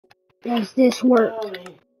Does this work?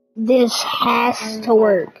 This has to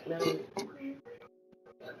work.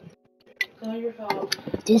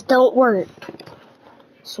 This don't work.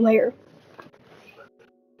 Swear.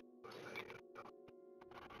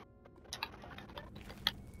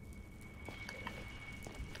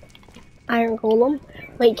 Iron golem.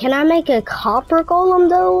 Wait, can I make a copper golem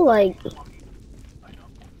though? Like,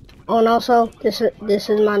 oh, and also this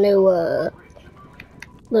is my new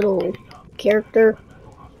little character.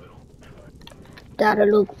 That'll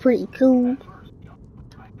look pretty cool.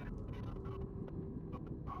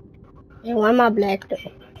 And why am I black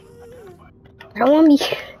though? I don't want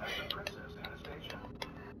to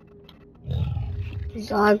be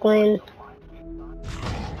Zoglin.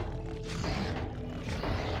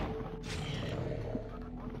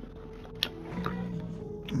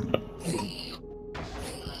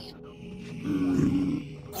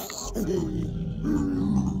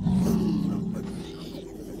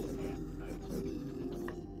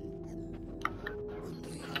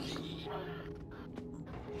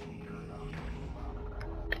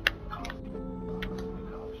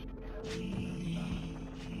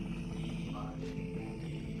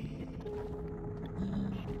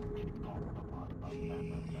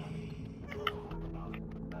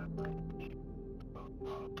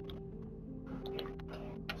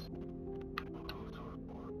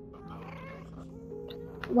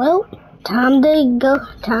 Well, time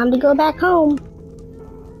to go back home.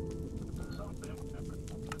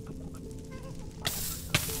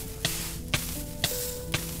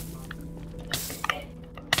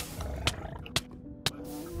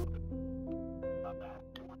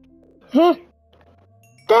 Huh?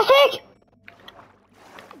 The heck?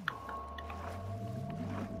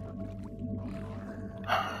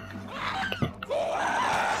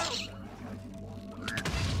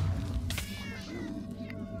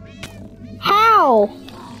 How?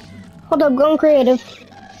 Hold up, going creative.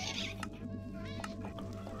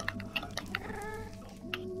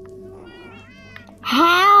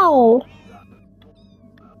 How?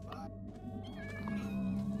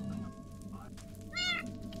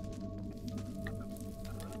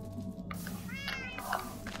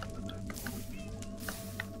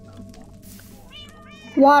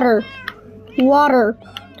 Water. Water.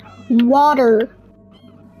 Water.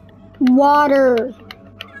 Water.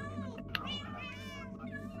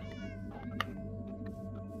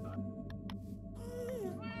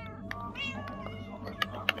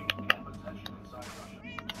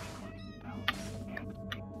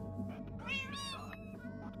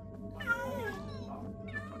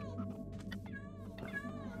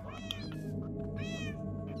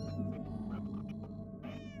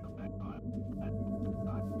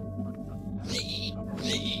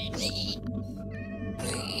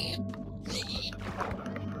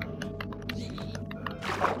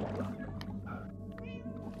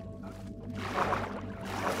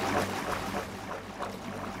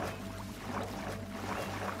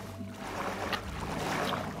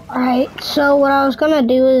 Alright, so what I was gonna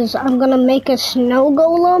do is I'm gonna make a snow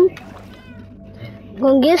golem.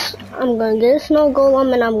 I'm gonna get a snow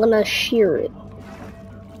golem and I'm gonna shear it.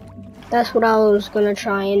 That's what I was gonna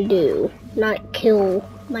try and do, not kill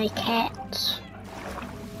my cats.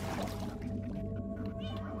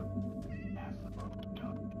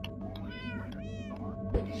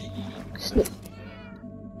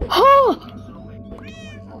 Oh!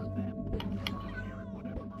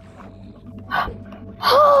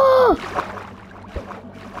 Oh!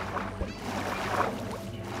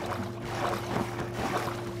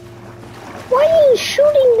 Why are you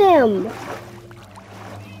shooting them?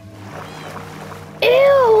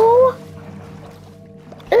 Ew!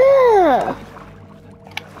 Ugh!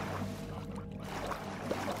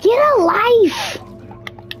 Get a life!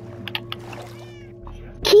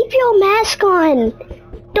 Keep your mask on!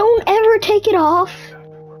 Don't ever take it off!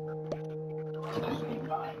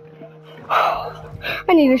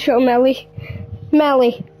 I need to show Melly.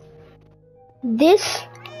 Melly. This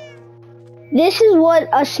is what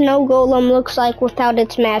a snow golem looks like without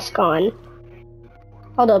its mask on.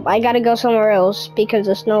 Hold up, I gotta go somewhere else because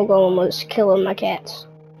the snow golem was killing my cats.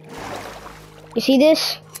 You see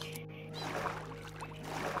this?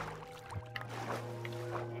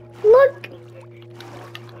 Look!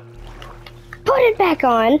 Put it back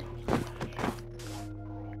on.